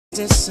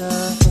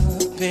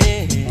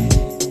Something.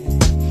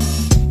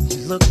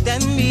 You looked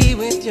at me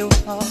with your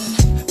heart,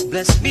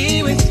 blessed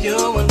me with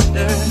your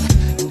wonder,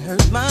 and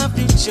hurt my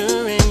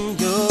future in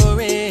your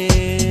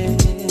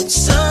end.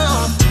 So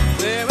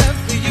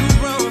wherever you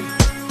roam,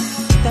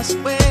 that's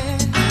where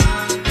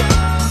I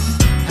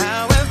go.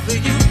 However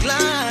you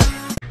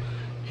glide.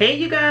 Hey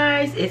you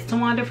guys, it's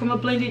Tawanda from A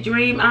Blended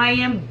Dream. I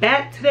am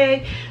back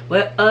today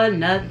with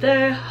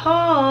another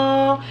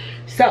haul.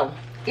 So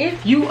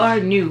if you are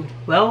new,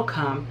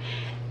 welcome.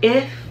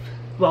 If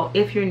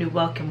you're new,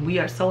 welcome. We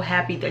are so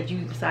happy that you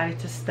decided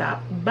to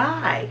stop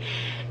by.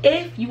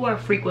 If you are a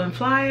frequent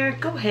flyer,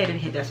 go ahead and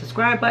hit that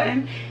subscribe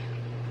button.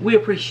 We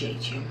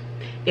appreciate you.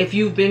 If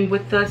you've been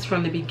with us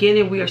from the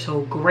beginning, we are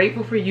so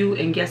grateful for you.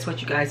 And guess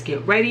what, you guys,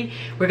 get ready.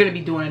 We're going to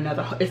be doing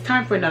it's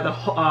time for another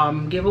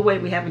giveaway.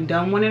 We haven't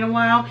done one in a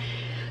while.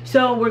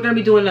 So we're going to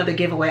be doing another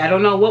giveaway. I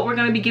don't know what we're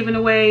going to be giving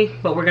away,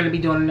 but we're going to be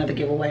doing another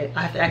giveaway.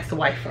 I have to ask the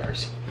wife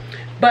first.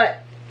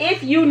 But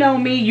if you know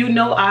me, you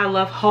know I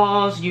love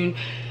hauls. You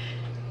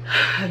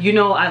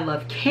know I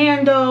love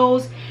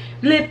candles,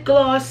 lip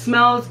gloss,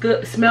 smell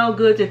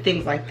goods, and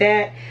things like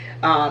that.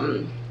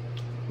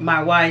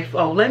 My wife,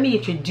 let me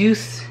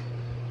introduce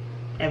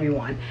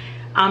everyone.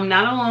 I'm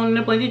not alone in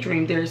A Blended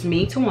Dream. There's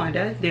me,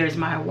 Tawanda. There's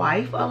my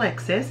wife,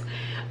 Alexis.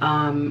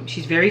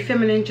 She's very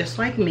feminine, just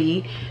like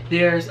me.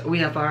 We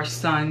have our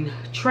son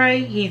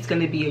Trey. He's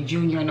going to be a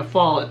junior in the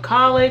fall at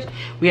college.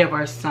 We have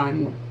our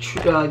son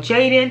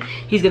Jaden.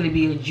 He's going to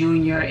be a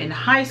junior in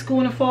high school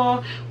in the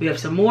fall. We have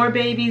some more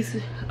babies.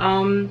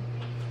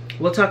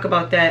 We'll talk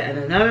about that at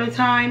another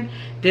time.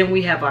 Then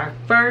we have our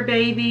fur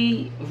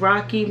baby,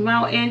 Rocky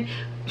Mountain.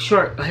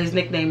 His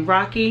nickname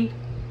Rocky.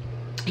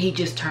 He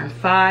just turned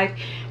 5.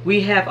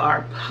 We have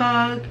our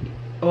pug.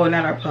 Oh,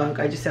 not our pug.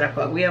 I just said our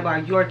pug. We have our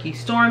Yorkie,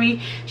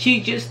 Stormy. She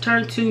just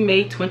turned 2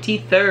 May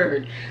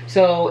 23rd.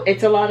 So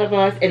it's a lot of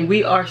us, and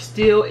we are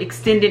still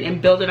extending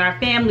and building our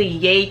family.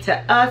 Yay to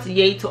us.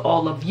 Yay to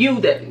all of you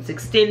that is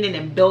extending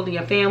and building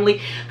a family.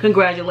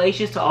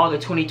 Congratulations to all the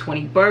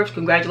 2020 births.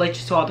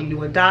 Congratulations to all the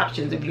new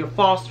adoptions. If you're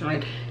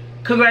fostering,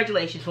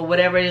 congratulations for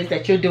whatever it is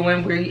that you're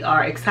doing. We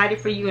are excited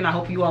for you, and I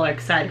hope you all are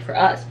excited for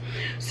us.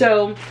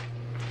 So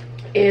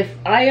if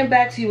I am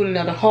back to you with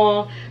another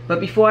haul, but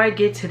before I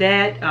get to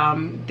that,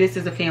 this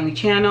is a family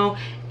channel.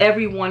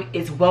 Everyone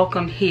is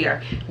welcome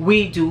here.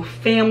 We do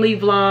family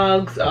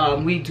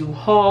vlogs, we do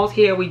hauls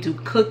here, we do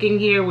cooking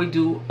here, we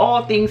do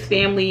all things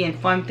family and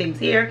fun things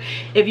here.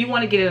 If you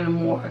want to get in a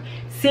more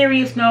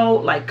serious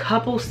note, like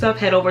couple stuff,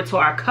 head over to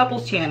our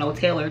couples channel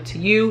tailored to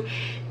you.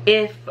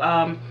 If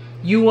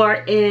you are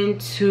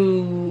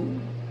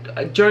into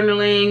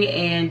journaling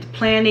and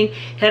planning,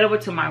 head over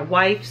to my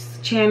wife's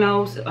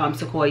channels,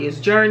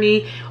 Sequoia's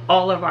Journey.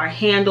 All of our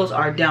handles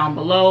are down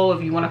below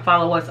if you want to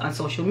follow us on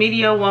social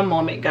media. One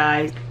moment,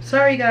 guys.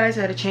 Sorry guys,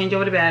 I had to change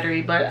over the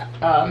battery, but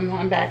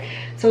I'm back.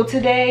 So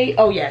today,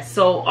 oh yes,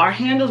 so our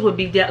handles would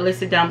be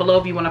listed down below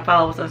if you want to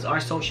follow us on our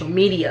social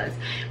medias.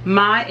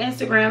 My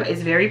Instagram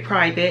is very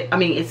private. I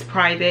mean, it's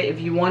private.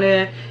 If you want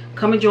to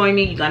come and join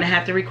me, you're gonna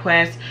have to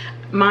request.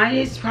 Mine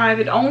is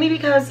private only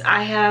because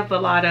I have a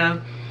lot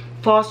of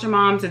foster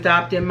moms,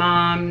 adopted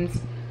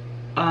moms,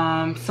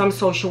 some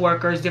social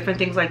workers, different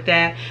things like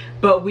that.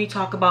 But we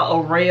talk about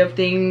an array of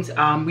things.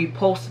 We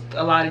post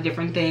a lot of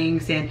different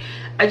things, and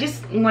I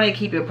just want to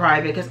keep it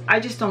private because I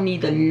just don't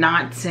need the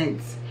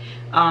nonsense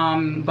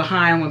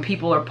behind when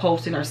people are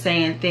posting or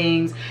saying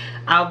things.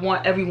 I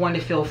want everyone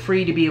to feel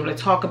free to be able to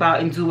talk about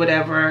and do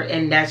whatever,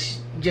 and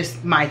that's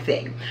just my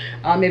thing.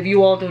 If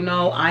you all don't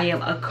know, I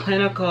am a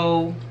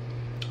clinical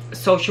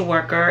social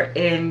worker,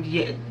 and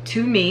yay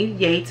to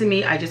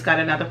me, I just got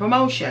another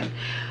promotion.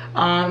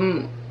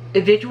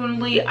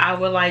 Eventually I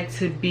would like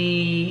to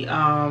be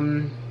I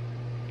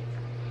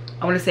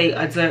want to say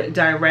a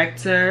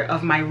director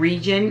of my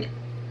region,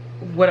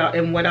 what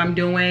I'm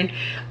doing.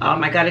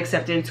 I got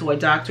accepted into a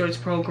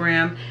doctorate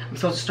program. I'm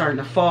supposed to start in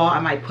the fall. I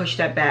might push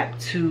that back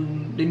to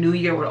the new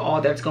year with all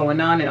that's going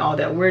on and all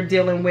that we're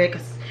dealing with,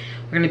 because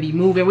we're going to be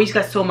moving. We just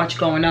got so much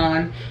going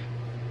on.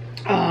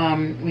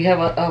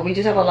 We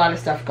just have a lot of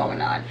stuff going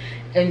on,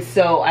 and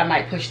so I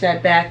might push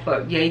that back,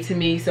 but yay to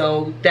me.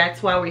 So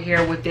that's why we're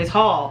here with this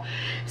haul.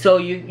 So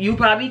you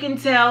probably can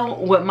tell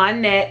with my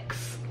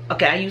necks.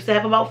 Okay, I used to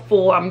have about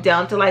 4. I'm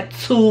down to like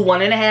 2,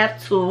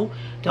 1.5, 2.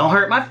 Don't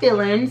hurt my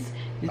feelings.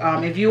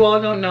 If you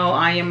all don't know,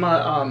 I am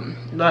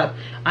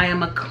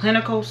a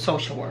clinical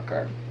social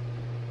worker.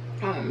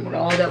 With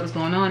all that was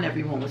going on,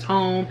 everyone was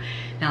home.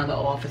 Now the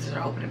offices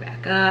are opening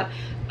back up.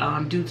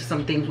 Due to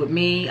some things with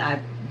me,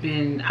 I've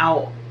been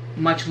out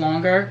much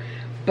longer,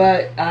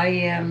 but I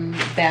am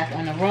back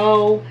on the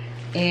road,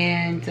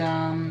 and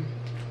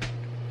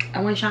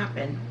I went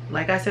shopping.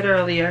 Like I said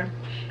earlier,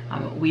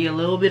 we a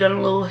little bit on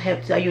a little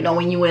hip, so you know,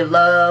 when you in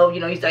love, you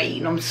know, you start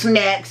eating them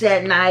snacks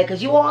at night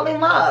because you all in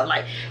love.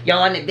 Like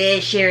y'all in the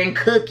bed sharing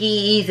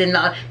cookies and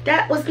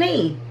that was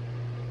me.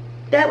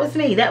 That was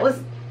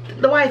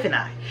the wife and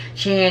I,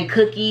 sharing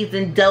cookies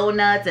and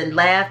donuts and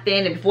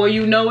laughing, and before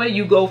you know it,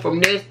 you go from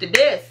this to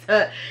this.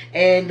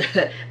 And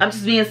I'm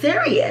just being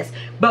serious.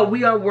 But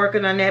we are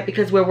working on that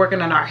because we're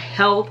working on our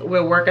health.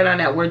 We're working on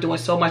that. We're doing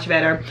so much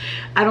better.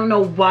 I don't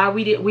know why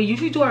we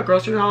usually do our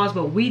grocery hauls,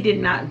 but we did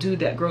not do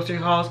that grocery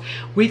hauls.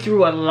 We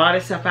threw a lot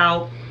of stuff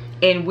out.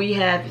 And we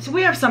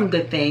have some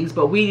good things,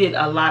 but we did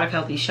a lot of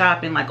healthy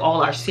shopping. Like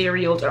all our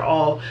cereals are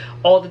all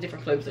the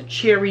different flavors of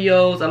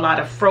Cheerios, a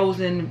lot of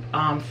frozen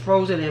and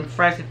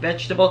fresh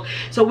vegetables.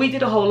 So we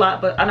did a whole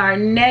lot. But on our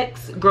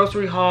next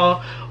grocery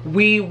haul,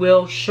 we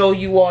will show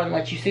you all and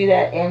let you see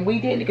that. And we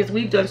didn't, because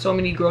we've done so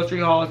many grocery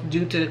hauls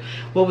due to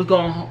what was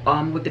going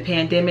on with the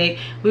pandemic.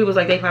 We was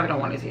like, they probably don't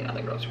want to see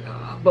another grocery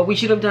haul. But we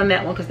should have done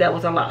that one because that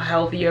was a lot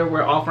healthier.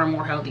 We're offering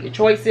more healthier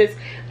choices.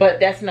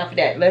 But that's enough of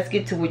that. Let's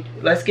get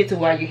to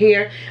why you're here.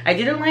 I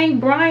did a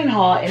Lane Bryant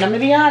haul, and I'm gonna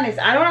be honest,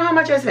 I don't know how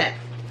much I spent.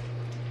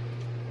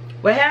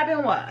 What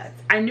happened was,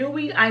 I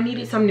knew I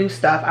needed some new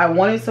stuff. I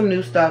wanted some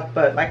new stuff,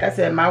 but like I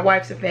said, my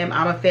wife's a fan,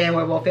 I'm a fan,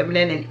 we're both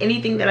feminine, and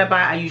anything that I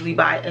buy, I usually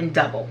buy in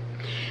double.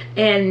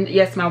 And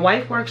yes, my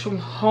wife works from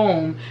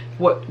home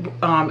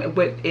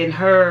in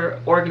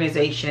her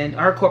organization,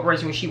 her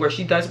corporation where she works.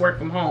 She does work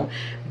from home,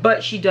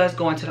 but she does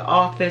go into the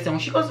office, and when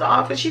she goes to the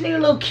office, she needs a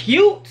little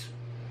cute.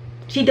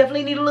 She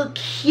definitely needs a little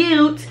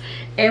cute.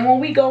 And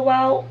when we go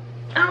out,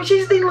 she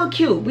just needs a little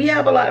cute. We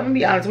have a lot. I'm gonna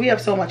be honest, we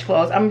have so much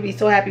clothes. I'm gonna be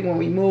so happy when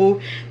we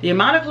move. The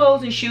amount of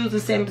clothes and shoes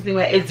and things,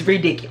 it's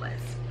ridiculous.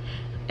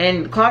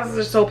 And closets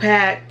are so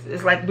packed,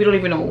 it's like we don't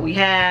even know what we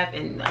have.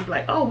 And I'm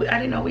like, oh, I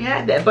didn't know we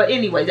had that. But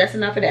anyway, that's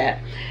enough of that.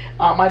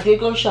 I did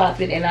go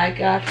shopping, and I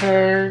got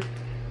her,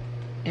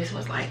 this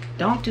was like,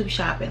 don't do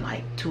shopping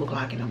like 2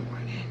 o'clock in the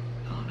morning.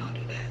 Oh, don't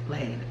do that.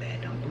 Lay in the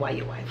bed, while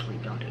your wife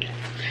sleep, don't do that.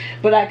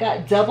 But I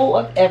got double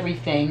of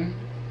everything,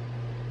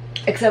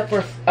 except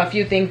for a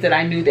few things that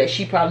I knew that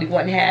she probably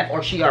wouldn't have,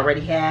 or she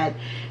already had,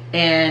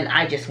 and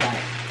I just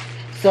wanted.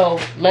 So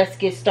let's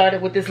get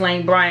started with this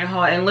Lane Bryant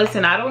haul. And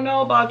listen, I don't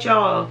know about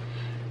y'all,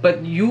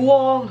 but you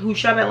all who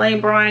shop at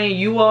Lane Bryant,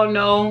 you all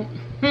know,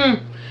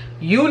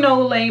 you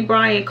know Lane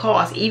Bryant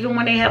costs. Even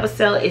when they have a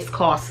sale, it's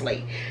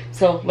costly.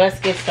 So let's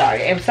get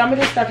started. And some of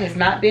this stuff has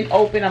not been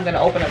opened. I'm going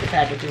to open up the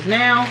packages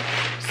now.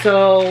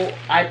 So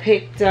I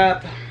picked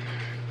up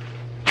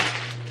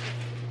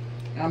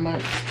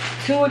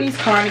 2 of these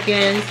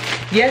cardigans.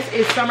 Yes,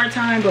 it's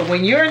summertime, but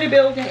when you're in the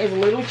building, it's a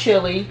little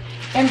chilly,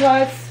 and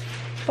plus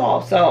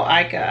fall. So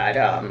I got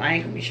I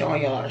ain't gonna be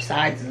showing y'all our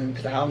sizes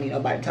because I don't need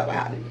nobody to talk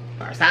about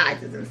our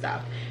sizes and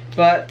stuff.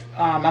 But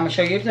I'm gonna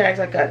show you the tags.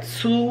 I got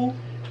 2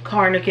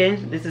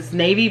 cardigans. This is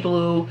navy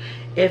blue.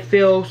 It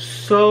feels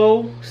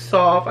so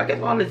soft. I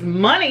get all this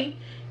money.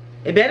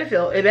 It better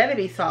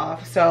be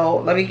soft. So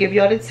let me give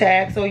y'all the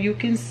tag so you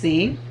can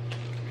see.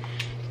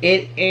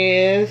 It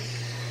is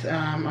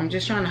I'm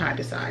just trying to hide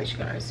the size, you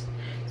guys.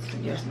 So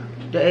yes,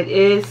 no. It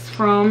is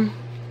from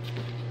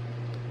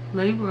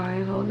Lane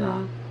Bryant. Hold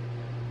on.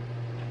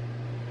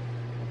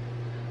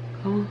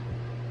 Come on.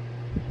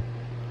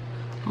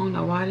 I don't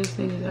know why this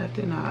thing is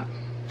acting up.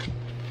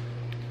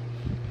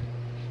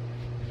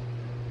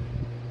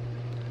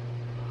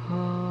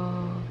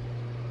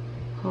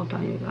 Hold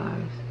on, you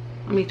guys.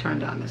 Let me turn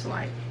down this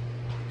light.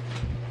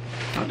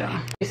 Hold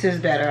on. This is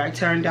better. I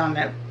turned down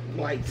that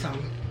light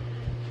some.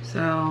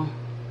 So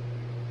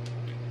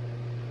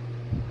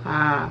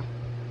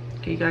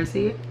can you guys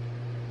see it?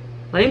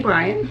 Lane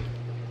Bryant.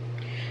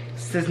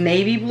 This is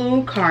navy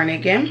blue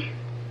cardigan.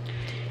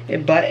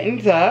 It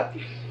buttons up.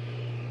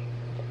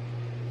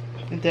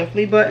 It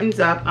definitely buttons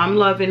up. I'm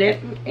loving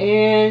it.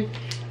 And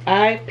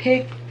I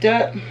picked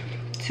up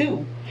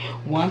 2.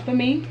 One for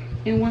me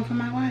and one for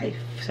my wife.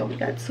 So we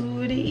got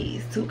 2 of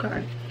these. 2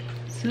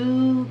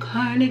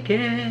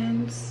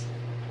 cardigans.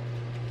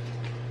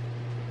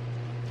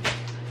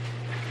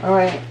 All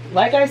right,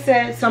 like I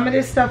said, some of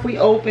this stuff we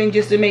opened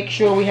just to make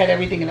sure we had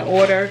everything in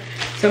order.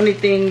 Some of the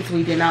things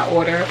we did not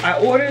order. I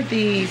ordered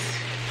these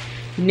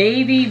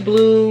navy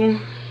blue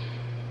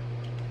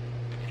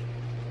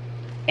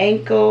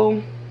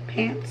ankle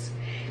pants.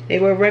 They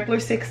were regular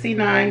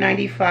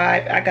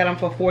 $69.95. I got them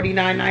for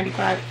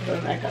 $49.95.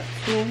 So I got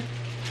 2.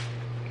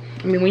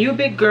 I mean, when you're a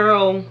big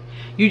girl,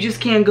 you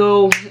just can't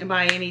go and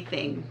buy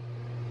anything.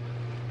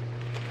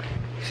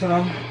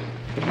 So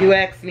if you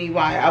ask me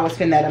why I would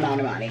spend that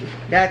amount of money,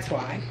 that's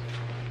why.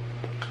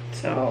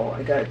 So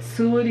I got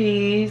 2 of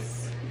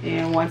these,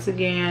 and once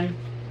again,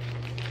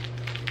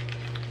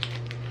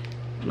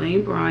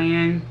 Lane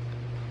Bryant,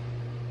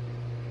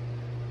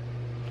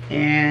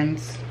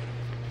 and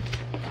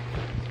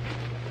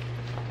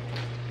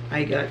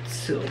I got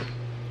 2,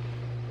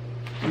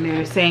 and they're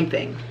the same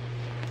thing.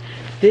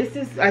 This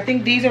is, I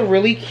think these are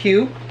really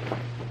cute.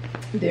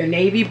 They're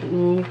navy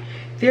blue.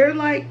 They're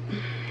like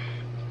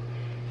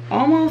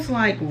almost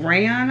like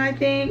rayon, I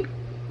think.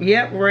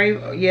 Yep,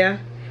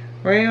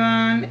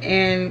 rayon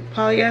and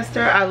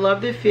polyester. I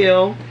love the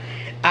feel.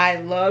 I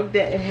love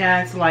that it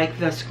has like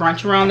the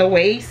scrunch around the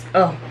waist.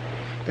 Oh,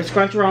 the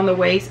scrunch around the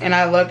waist. And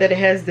I love that it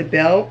has the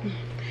belt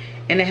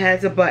and it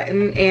has a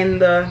button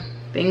and the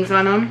things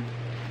on them.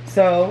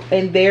 So,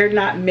 and they're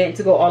not meant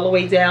to go all the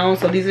way down,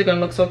 so these are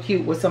gonna look so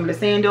cute with some of the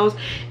sandals.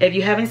 If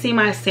you haven't seen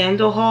my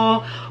sandal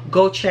haul,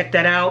 go check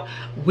that out.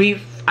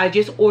 I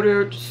just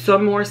ordered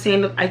some more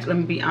sandals. Let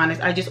me be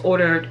honest, I just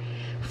ordered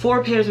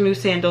 4 pairs of new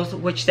sandals,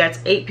 which that's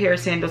 8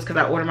 pairs of sandals, because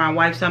I ordered my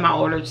wife some. I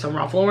ordered some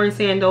Ralph Lauren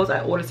sandals. I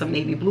ordered some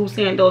navy blue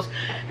sandals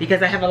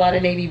because I have a lot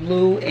of navy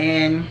blue,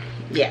 and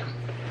yeah.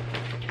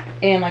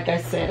 And like I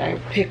said, I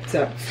picked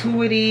up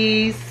 2 of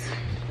these,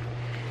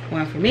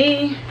 one for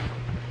me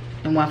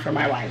and one for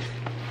my wife.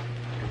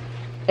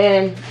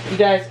 And you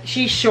guys,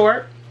 she's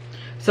short,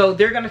 so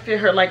they're gonna fit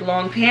her like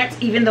long pants.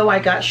 Even though I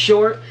got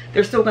short,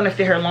 they're still gonna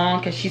fit her long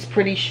because she's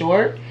pretty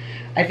short.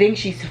 I think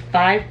she's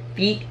 5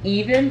 feet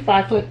even,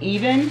 5 foot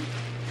even.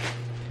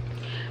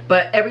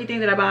 But everything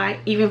that I buy,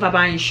 even if I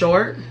buy in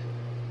short,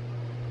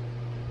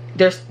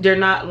 they're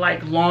not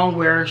like long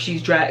where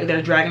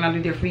they're dragging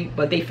under their feet,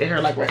 but they fit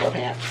her like regular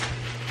pants.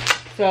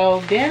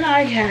 So then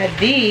I had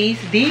these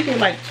were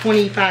like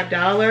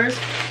 $25.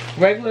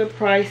 Regular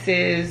price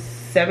is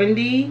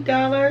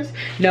 $70.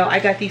 No, I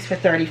got these for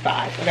 $35.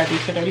 I got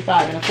these for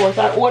 $35, and of course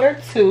I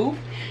ordered 2.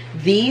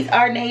 These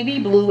are navy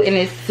blue, and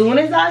as soon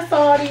as I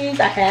saw these,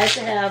 I had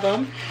to have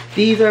them.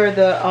 These are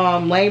the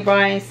Lane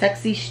Bryant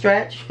Sexy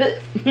Stretch.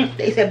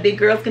 They said big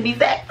girls can be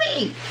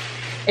sexy.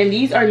 And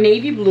these are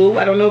navy blue.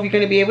 I don't know if you're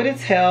going to be able to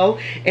tell.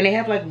 And they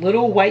have like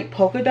little white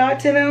polka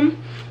dots in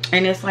them.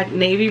 And it's like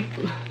navy.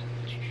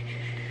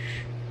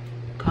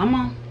 Come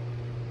on.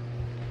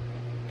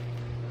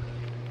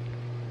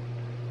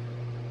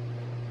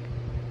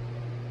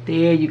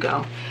 There you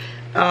go.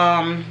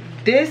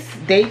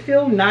 They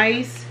feel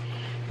nice.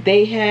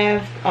 They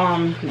have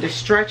the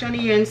stretch on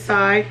the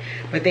inside,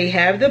 but they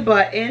have the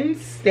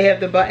buttons. They have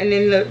the button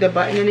in the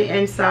button in the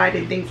inside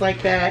and things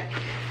like that.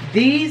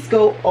 These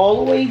go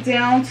all the way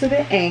down to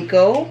the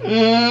ankle.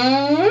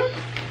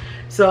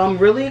 So I'm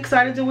really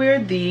excited to wear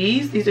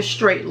these. These are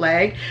straight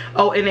leg.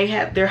 Oh, and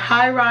they're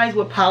high rise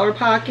with power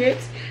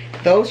pockets.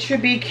 Those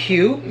should be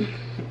cute.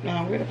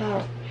 Now where the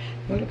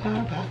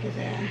power pockets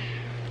at?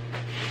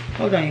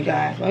 Hold on, you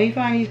guys. Let me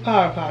find these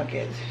power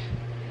pockets.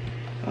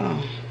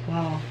 Oh,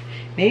 well.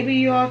 Maybe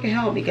you all can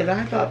help me, because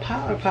I thought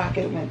power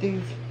pocket when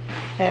these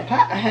had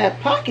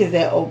pockets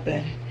that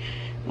open.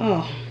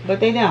 Oh, but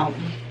they don't.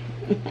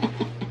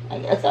 I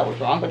guess I was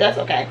wrong, but that's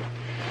okay.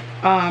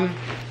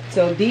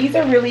 So these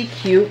are really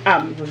cute.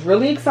 I was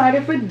really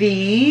excited for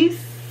these.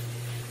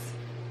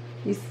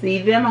 You see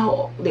them?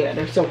 Oh, there,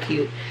 they're so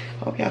cute.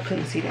 Hope y'all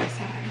couldn't see that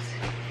size.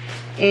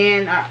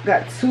 And I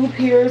got 2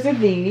 pairs of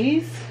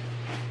these.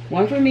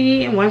 One for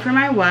me and one for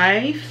my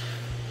wife.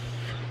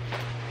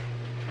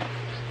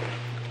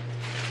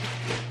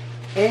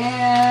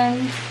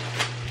 And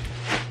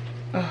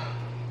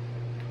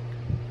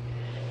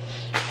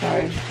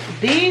sorry,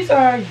 these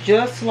are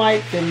just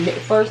like the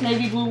first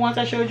navy blue ones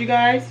I showed you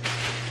guys.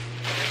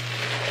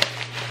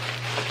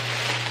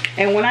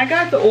 And when I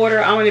got the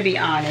order, I'm gonna be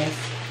honest,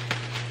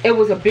 it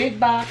was a big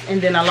box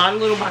and then a lot of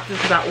little boxes,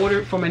 because I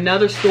ordered from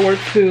another store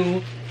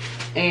too.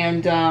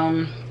 And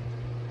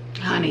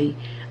honey,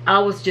 I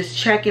was just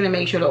checking to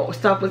make sure the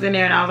stuff was in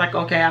there, and I was like,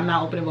 okay, I'm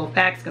not opening both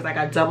packs because I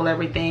got double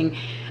everything.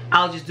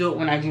 I'll just do it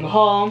when I do the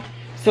haul.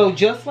 So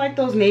just like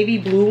those navy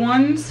blue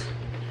ones,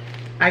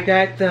 I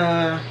got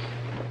the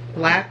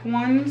black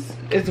ones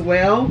as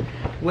well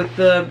with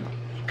the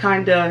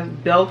kind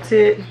of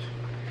belted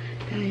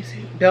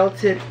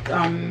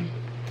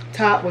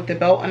top with the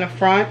belt on the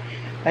front.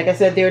 Like I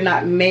said, they're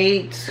not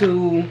made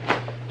to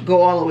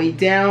go all the way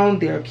down.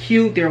 They're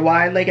cute. They're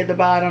wide leg at the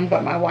bottom,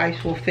 but my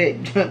wife's will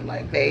fit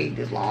like they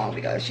this long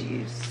because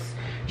she's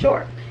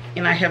short.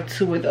 And I have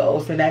 2 of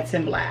those, and that's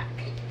in black.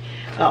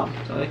 Oh,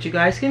 so that you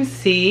guys can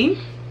see.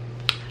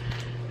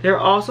 They're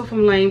also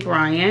from Lane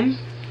Bryant.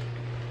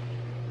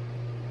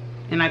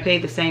 And I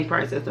paid the same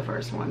price as the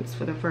first ones,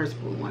 for the first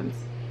blue ones.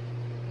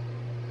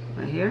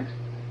 Right here.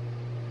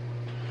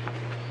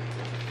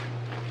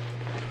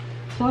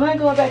 So when I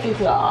go back into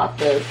the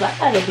office, I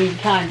gotta be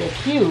kind of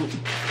cute.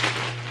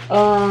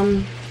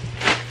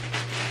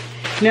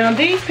 Now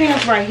these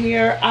pants right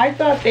here, I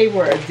thought they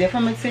were a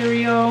different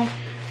material.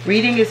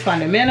 Reading is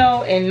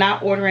fundamental, and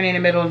not ordering in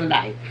the middle of the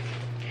night.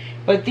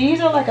 But these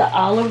are like an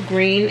olive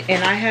green,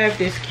 and I have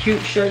this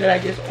cute shirt that I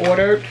just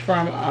ordered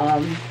from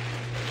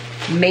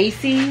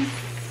Macy's.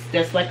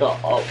 That's like a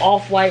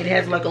off-white. It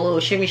has like a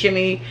little shimmy.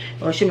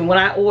 When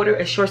I order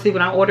a short sleeve,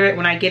 when I order it,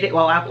 when I get it,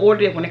 well, I've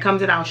ordered it. When it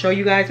comes in, I'll show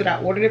you guys what I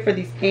ordered it for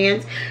these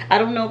pants. I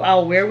don't know if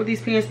I'll wear with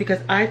these pants because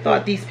I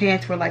thought these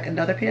pants were like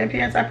another pair of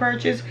pants I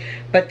purchased,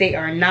 but they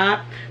are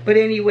not. But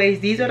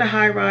anyways, these are the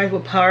high-rise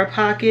with power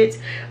pockets.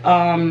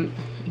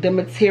 The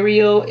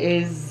material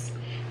is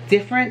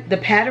different. The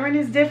pattern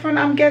is different,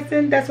 I'm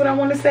guessing. That's what I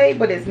want to say,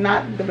 but it's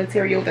not the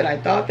material that I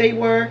thought they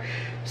were.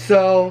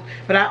 So,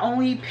 but I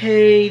only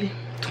paid,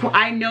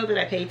 I know that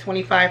I paid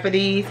 $25 for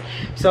these,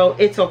 so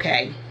it's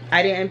okay.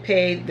 I didn't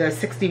pay the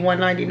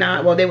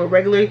 $61.99. Well, they were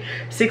regularly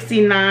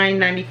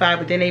 $69.95,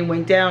 but then they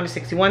went down to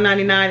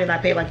 $61.99, and I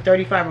paid like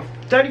 $35 or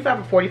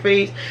 $40 for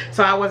these.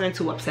 So I wasn't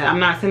too upset. I'm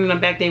not sending them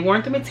back. They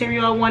weren't the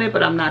material I wanted,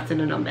 but I'm not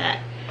sending them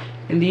back.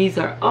 And these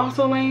are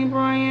also Lane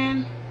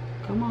Bryant.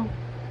 Come on.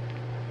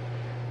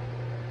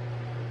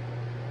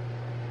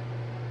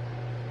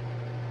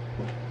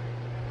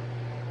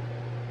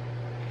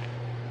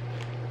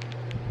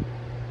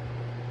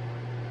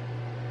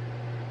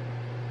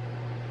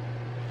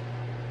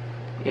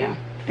 Yeah,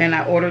 and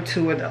I ordered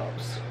 2 of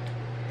those.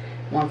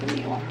 One for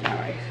me, one for my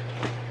wife.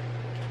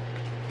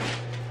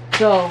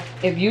 So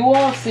if you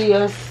all see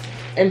us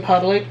in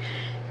public,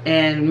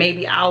 and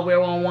maybe I'll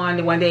wear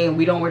one day and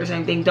we don't wear the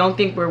same thing, don't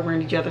think we're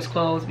wearing each other's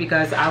clothes,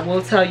 because I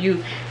will tell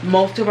you,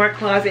 most of our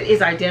closet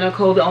is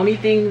identical. The only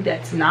thing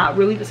that's not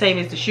really the same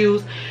is the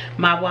shoes.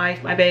 My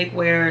wife, my babe,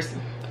 wears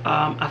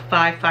a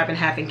 5,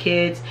 5.5 in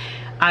kids.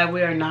 I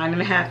wear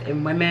 9.5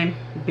 in women,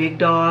 big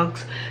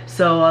dogs.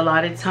 So a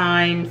lot of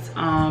times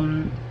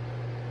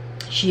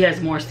she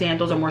has more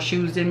sandals or more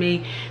shoes than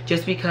me,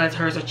 just because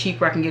hers are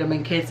cheaper. I can get them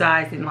in kid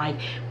size. And like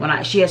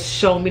she has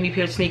so many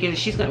pairs of sneakers.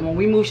 She's gonna, when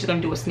we move, she's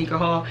gonna do a sneaker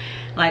haul.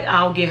 Like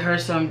I'll get her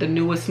the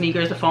newest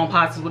sneakers, the foam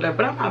pots, whatever.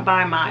 But I'm not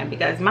buying mine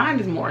because mine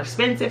is more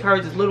expensive.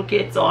 Hers is little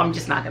kids, so I'm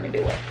just not gonna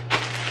do it.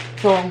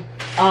 So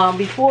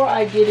before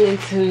I get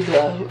into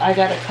I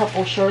got a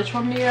couple shirts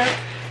from there.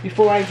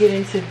 Before I get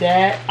into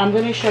that, I'm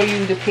gonna show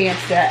you the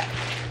pants that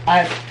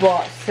I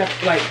bought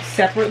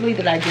separately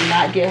that I did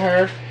not get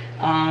her.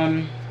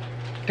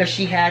 Because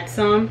she had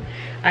some.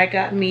 I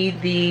got me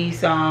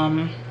these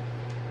the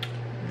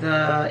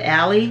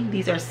Alley.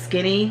 These are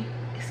skinny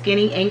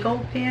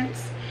ankle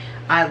pants.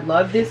 I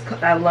love this.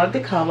 I love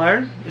the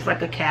color. It's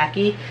like a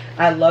khaki.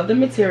 I love the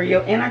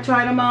material, and I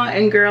tried them on,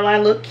 and girl, I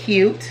look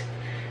cute.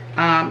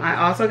 I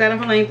also got them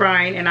from Lane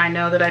Bryant, and I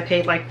know that I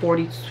paid like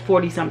 40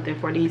 something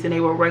for these, and they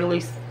were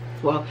regularly,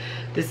 well,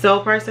 the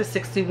sale price is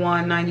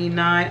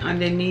 $61.99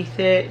 underneath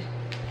it.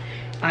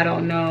 I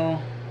don't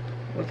know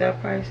what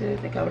that price is.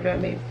 They covered that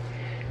maybe.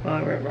 Well,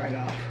 I read right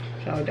off,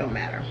 so it don't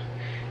matter.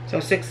 So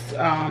I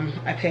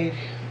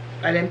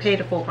didn't pay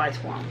the full price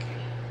for them.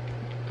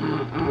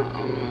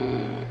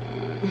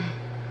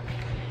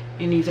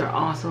 And these are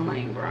also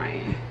Lane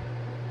Bryant.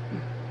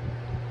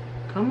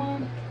 Come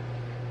on.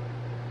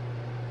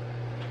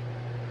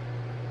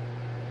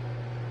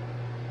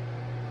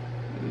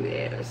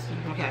 Yes,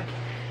 okay.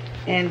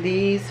 And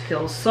these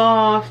feel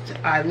soft.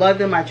 I love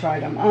them. I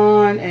tried them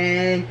on,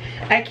 and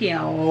I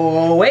can't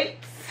wait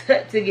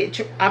to get.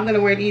 I'm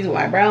gonna wear these with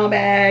my brown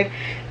bag,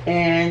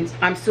 and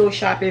I'm still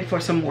shopping for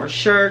some more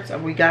shirts.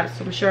 We got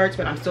some shirts,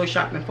 but I'm still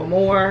shopping for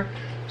more.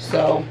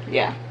 So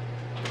yeah.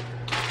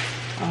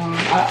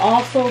 I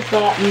also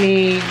got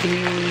me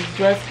these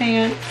dress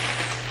pants.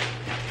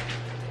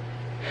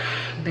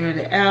 They're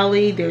the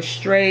Alley. They're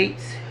straight.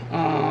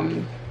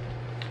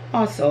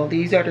 Also,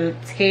 these are the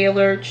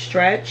tailored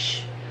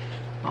stretch.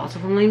 Also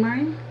from Lane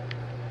Bryant.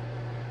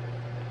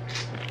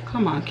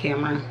 Come on,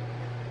 camera.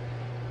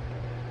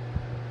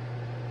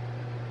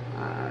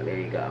 There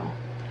you go.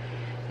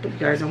 If you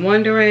guys are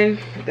wondering,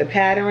 the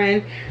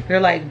pattern, they're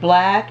like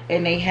black,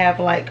 and they have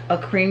like a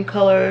cream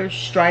color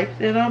stripe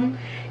in them.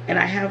 And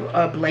I have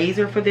a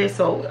blazer for this,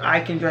 so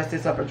I can dress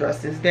this up or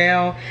dress this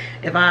down.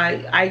 If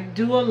I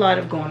do a lot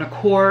of going to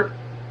court,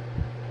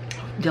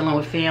 dealing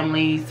with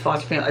families,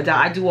 foster family,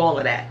 I do all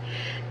of that,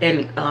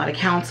 and a lot of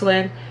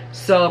counseling.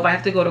 So if I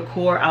have to go to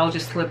court, I'll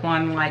just slip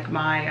on like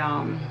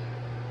my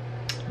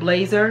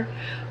blazer.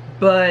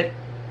 But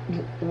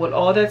with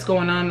all that's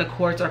going on, the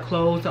courts are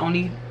closed. The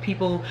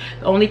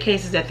only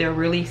cases that they're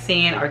really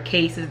seeing are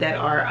cases that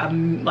are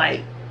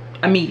like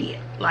immediate,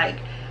 like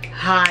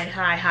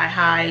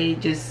high,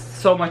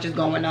 just so much is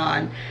going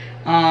on.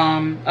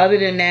 Other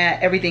than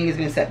that, everything has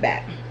been set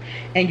back.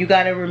 And you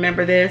got to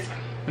remember this,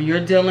 when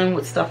you're dealing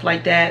with stuff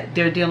like that,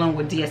 they're dealing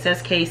with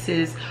DSS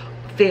cases,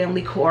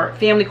 family court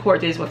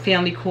days with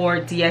family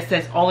court,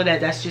 DSS, all of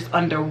that. That's just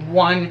under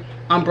one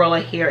umbrella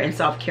here in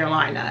South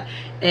Carolina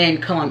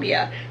and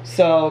Columbia.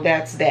 So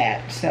that's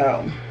that.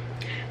 So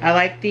I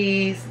like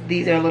these.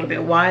 These are a little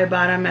bit wide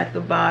bottom at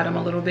the bottom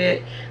a little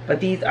bit, but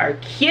these are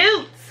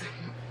cute,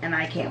 and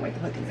I can't wait to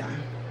put these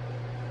on.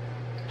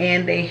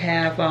 And they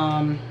have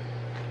no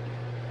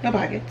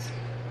pockets.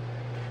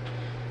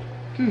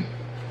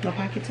 No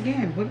pockets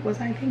again. What was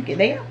I thinking?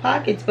 They have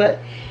pockets, but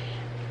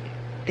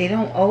they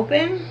don't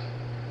open,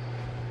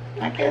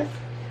 I guess.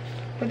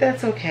 But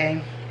that's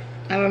okay.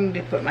 I don't need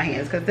to put my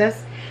hands, because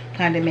that's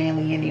kind of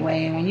manly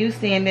anyway. And when you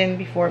standing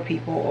before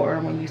people, or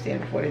when you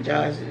stand before the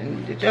judge,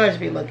 and the judge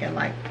be looking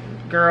like,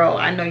 girl,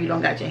 I know you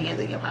don't got your hands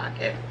in your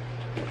pocket.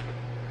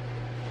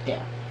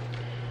 Yeah.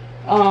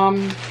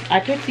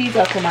 I picked these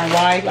up for my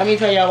wife. Let me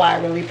tell y'all why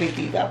I really picked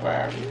these up for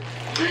her.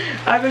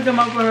 I picked them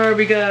up for her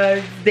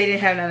because they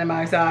didn't have none of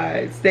my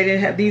size. They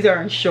didn't have, these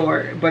are in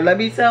short. But let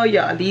me tell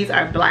y'all, these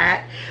are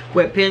black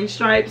with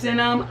pinstripes in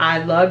them.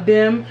 I love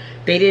them.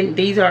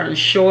 These are in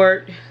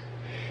short.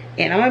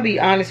 And I'm gonna be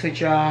honest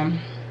with y'all,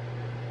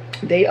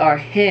 they are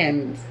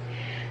hems.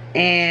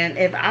 And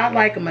if I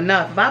like them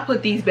enough, if I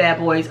put these bad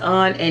boys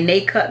on and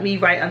they cut me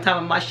right on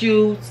top of my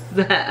shoes,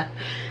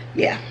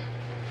 yeah,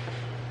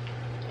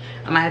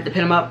 I might have to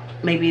pin them up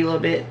maybe a little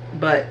bit,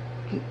 but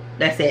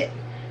that's it.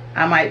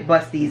 I might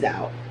bust these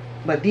out.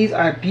 but these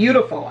are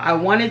beautiful. I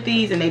wanted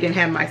these and they didn't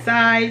have my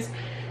size,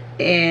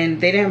 and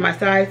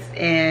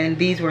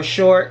these were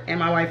short, and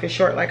my wife is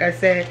short like I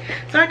said,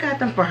 so I got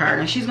them for her,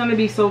 and she's gonna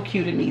be so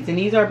cute in these. And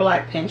these are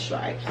black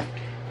pinstripes.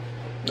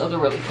 Those are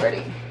really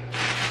pretty.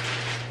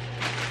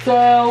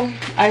 So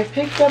I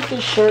picked up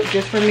this shirt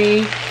just for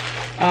me.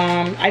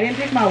 I didn't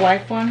pick my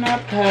wife one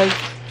up because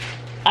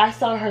I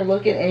saw her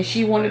looking and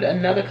she wanted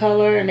another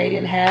color and they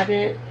didn't have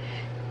it.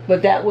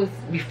 But that was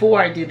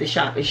before I did the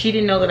shopping. She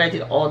didn't know that I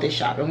did all this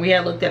shopping. We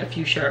had looked at a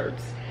few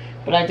shirts,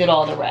 but I did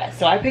all the rest.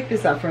 So I picked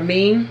this up for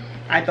me.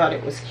 I thought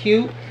it was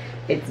cute.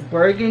 It's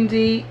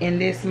burgundy,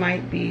 and this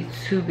might be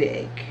too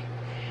big.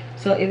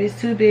 So if it's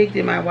too big,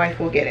 then my wife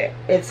will get it.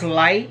 It's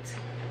light.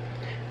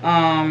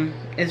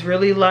 It's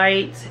really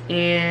light,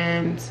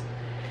 and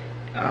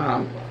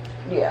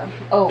yeah.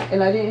 Oh,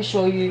 and I didn't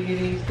show you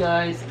these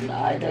guys.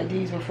 Nah,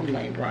 these were from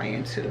Lane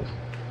Bryant too.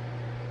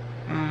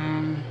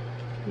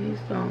 These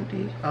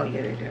oh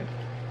yeah, they do.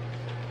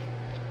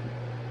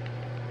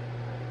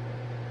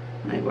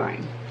 Lane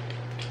Bryant.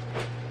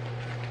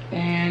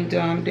 And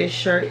this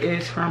shirt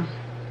is from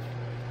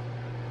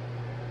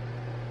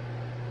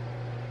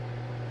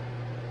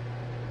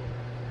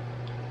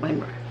Lane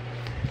Bryant.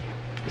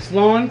 It's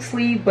long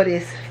sleeve, but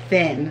it's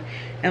thin.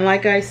 And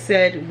like I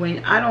said,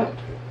 when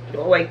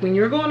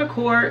you're going to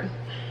court,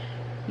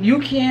 you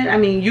can, I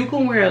mean, you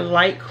can wear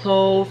light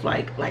clothes,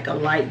 like a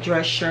light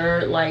dress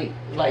shirt, like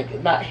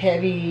not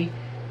heavy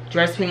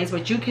dress pants,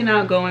 but you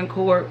cannot go in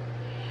court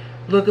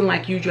looking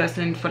like you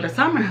dressing for the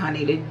summer,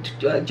 honey.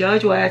 The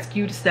judge will ask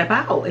you to step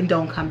out and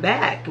don't come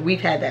back.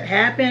 We've had that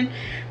happen.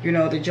 You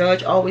know, the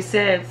judge always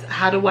says,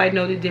 how do I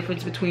know the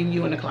difference between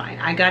you and the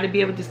client? I got to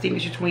be able to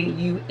distinguish between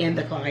you and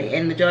the client.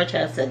 And the judge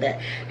has said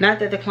that. Not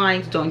that the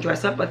clients don't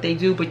dress up, but they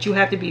do. But you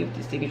have to be able to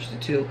distinguish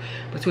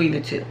between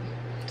the two.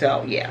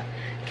 So, yeah.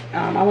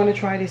 I want to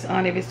try this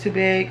on. If it's too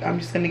big, I'm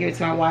just going to give it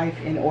to my wife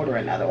and order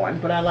another one.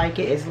 But I like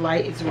it. It's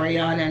light. It's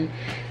rayon, and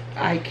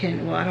I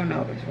can, well, I don't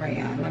know if it's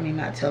rayon. Let me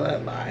not tell a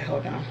lie.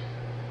 Hold on.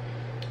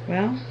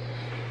 Well,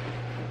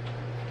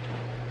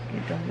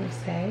 it doesn't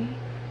say.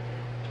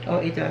 Oh,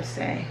 it does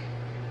say.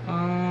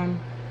 Well,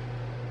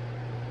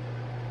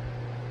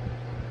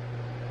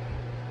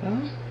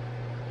 oh.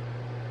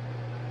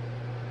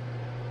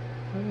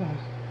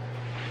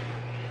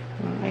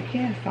 Well, I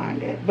can't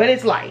find it, but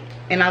it's light,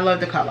 and I love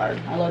the color.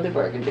 I love the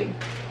burgundy.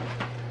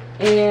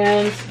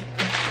 And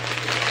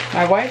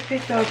my wife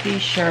picked out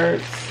these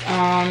shirts.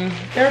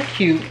 They're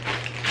cute.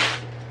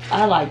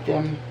 I like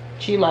them.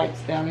 She likes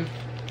them.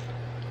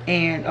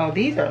 And oh,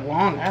 these are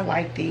long. I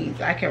like these.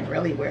 I can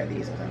really wear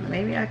these or something.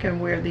 Maybe I can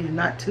wear these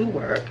not to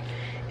work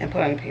and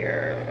put on a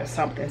pair or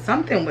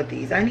something with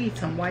these. I need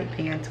some white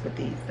pants with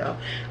these though.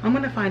 I'm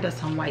gonna find us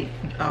some white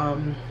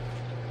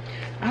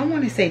I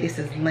want to say this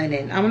is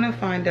linen. I'm gonna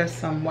find us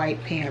some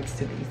white pants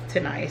to these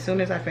tonight as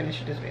soon as I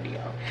finish this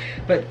video.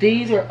 But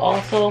these are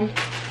also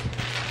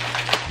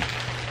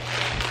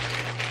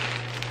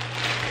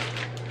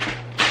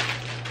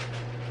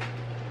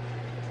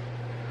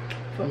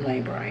from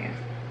Lane Bryant.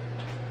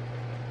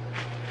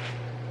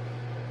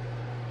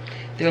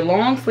 They're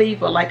long sleeve,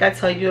 but like I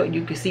tell you,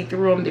 you can see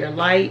through them. They're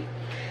light,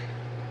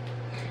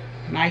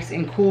 nice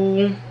and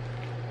cool.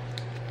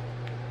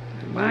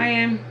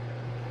 Bryant.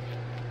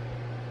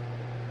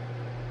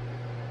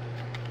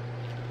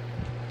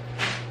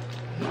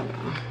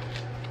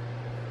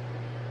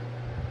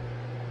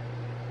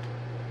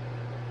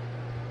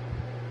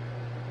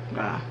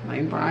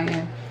 Lane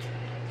Bryant,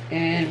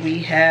 and we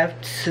have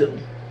two.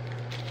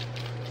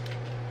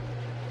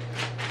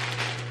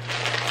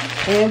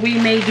 And we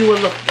may do a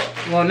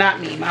lookbook. Well,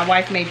 not me. My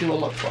wife may do a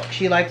lookbook.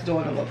 She likes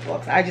doing the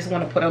lookbooks. I just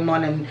want to put them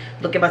on and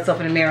look at myself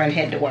in the mirror and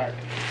head to work.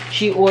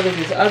 She ordered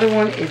this other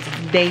one. It's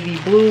navy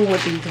blue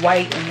with these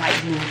white and light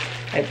blue,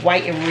 like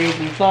white and red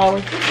blue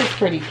flowers. This is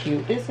pretty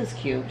cute. This is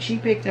cute. She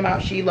picked them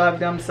out. She loved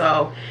them.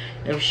 So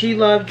if she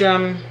loved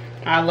them,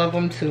 I love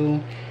them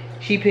too.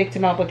 She picked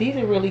them out, but these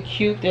are really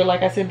cute. They're,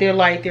 like I said, they're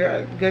light.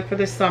 They're good for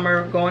the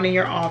summer, going in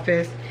your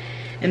office.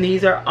 And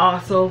these are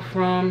also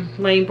from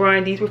Lane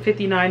Bryant. These were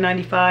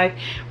 $59.95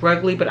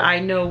 regularly, but I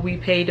know we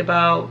paid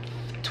about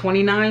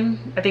 $29,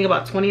 I think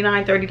about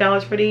 $29,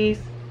 $30 for these.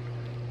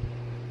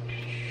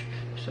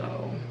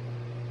 So,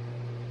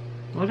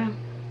 hold on.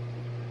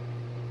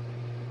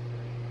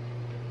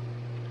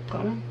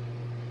 Come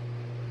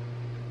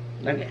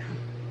on. Again.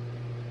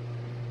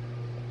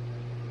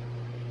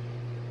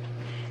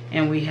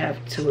 And we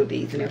have two of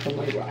these, and they're from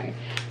Lane Bryant.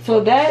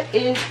 So that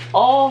is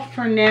all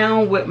for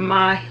now with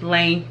my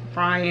Lane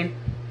Bryant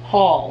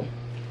haul.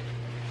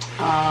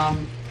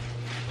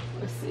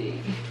 Let's see.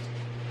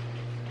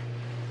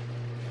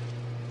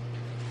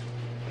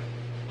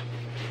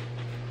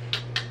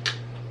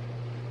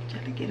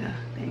 Trying to get a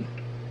thing.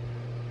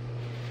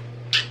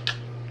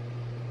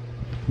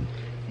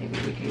 Maybe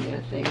we can get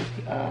a thing,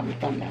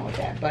 thumbnail with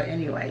that. But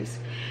anyways,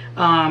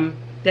 that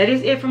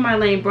is it for my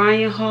Lane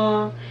Bryant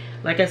haul.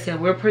 Like I said,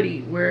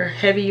 we're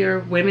heavier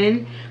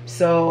women,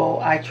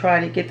 so I try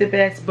to get the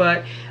best,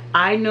 but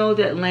I know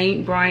that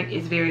Lane Bryant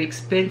is very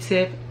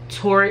expensive.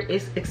 Torrid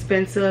is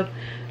expensive.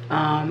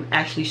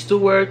 Ashley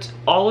Stewart's.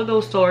 All of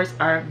those stores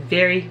are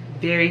very,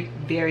 very,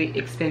 very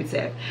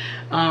expensive.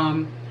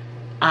 I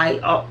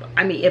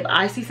mean, if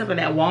I see something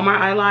at Walmart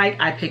I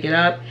like, I pick it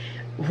up.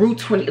 Route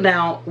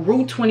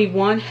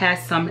 21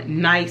 has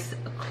some nice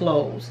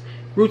clothes.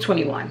 Route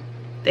 21,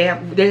 they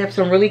have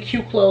some really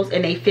cute clothes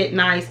and they fit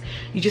nice.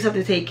 You just have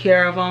to take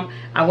care of them.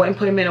 I wouldn't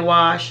put them in a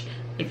wash.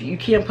 If you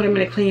can't put them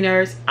in the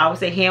cleaners, I would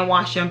say hand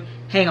wash them,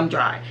 hang them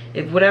dry.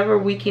 If whatever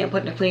we can't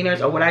put in the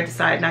cleaners, or what I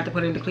decide not to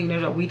put in the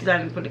cleaners, or we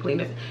decided to put in the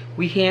cleaners,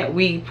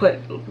 we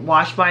put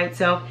wash by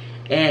itself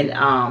and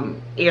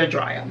air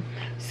dry them.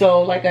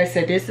 So like I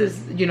said, this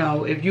is, you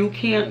know, if you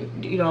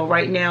can't, you know,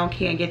 right now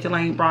can't get to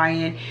Lane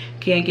Bryant,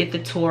 can't get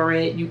to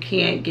Torrid, you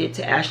can't get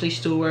to Ashley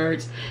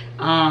Stewart's,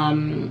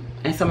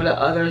 and some of the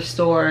other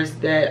stores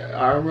that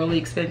are really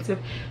expensive.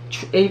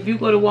 If you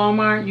go to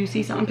Walmart, you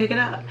see something, pick it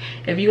up.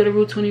 If you go to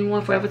Route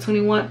 21, Forever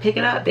 21, pick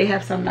it up. They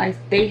have some nice,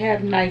 they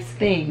have nice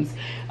things.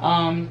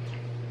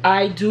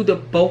 I do the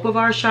bulk of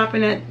our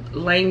shopping at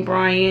Lane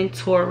Bryant,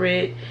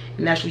 Torrid,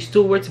 and Ashley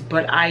Stewart's,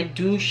 but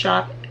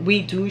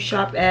we do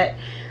shop at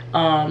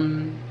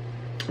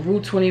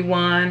Route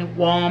 21,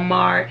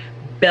 Walmart,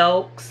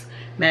 Belk's.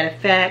 Matter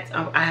of fact,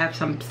 I have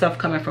some stuff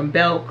coming from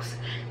Belk's,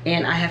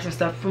 and I have some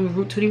stuff from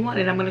Route 21,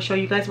 and I'm going to show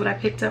you guys what I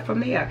picked up from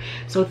there.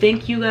 So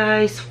thank you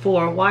guys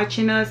for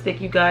watching us.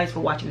 Thank you guys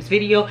for watching this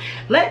video.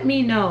 Let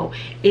me know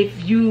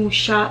if you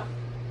shop,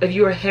 if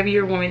you're a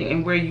heavier woman,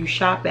 and where you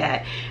shop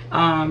at.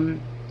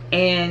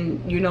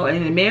 And you know,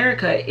 in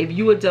America, if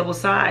you a double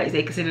size,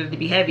 they consider it to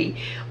be heavy.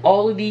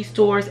 All of these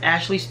stores,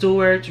 Ashley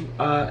Stewart,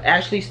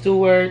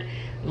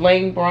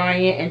 Lane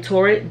Bryant, and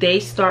Torrid, they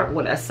start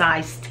with a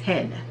size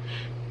 10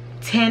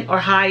 or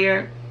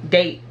higher.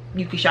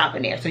 You can shop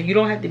in there, so you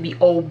don't have to be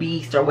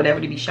obese or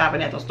whatever to be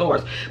shopping at those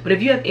stores. But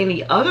if you have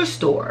any other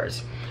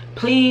stores,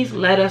 please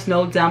let us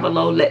know down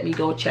below. Let me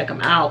go check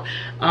them out.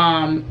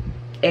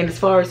 And as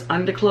far as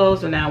underclothes,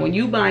 so now when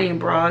you buying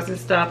bras and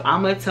stuff,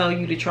 I'm gonna tell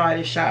you to try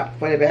to shop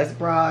for the best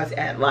bras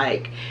at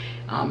like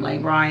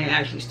Lane Bryant,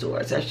 Ashley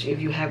Stewart's.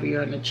 If you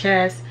heavier on the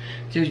chest,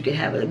 so you can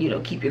have a, you know,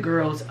 keep your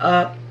girls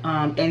up.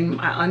 And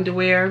my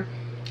underwear,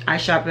 I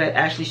shop at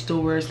Ashley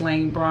Stewart's,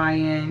 Lane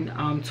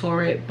Bryant,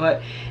 Torrid.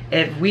 But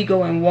if we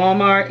go in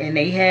Walmart and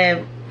they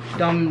have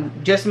them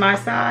just my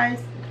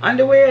size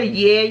underwear,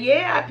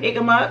 yeah, I pick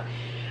them up.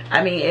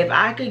 I mean, if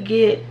I could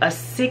get a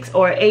 6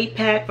 or 8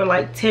 pack for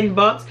like 10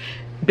 bucks,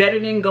 better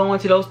than going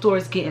to those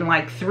stores getting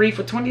like 3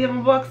 for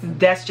 27 bucks,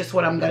 that's just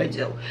what I'm gonna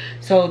do.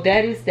 So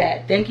that is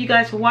that. Thank you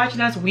guys for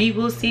watching us. We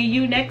will see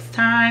you next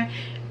time.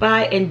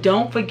 Bye. And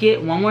don't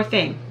forget one more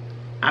thing.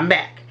 I'm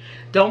back.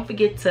 Don't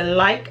forget to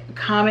like,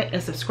 comment,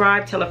 and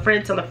subscribe. Tell a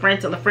friend, tell a friend,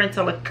 tell a friend,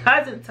 tell a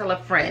cousin, tell a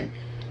friend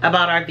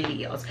about our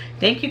videos.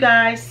 Thank you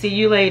guys. See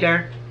you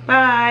later.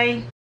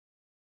 Bye.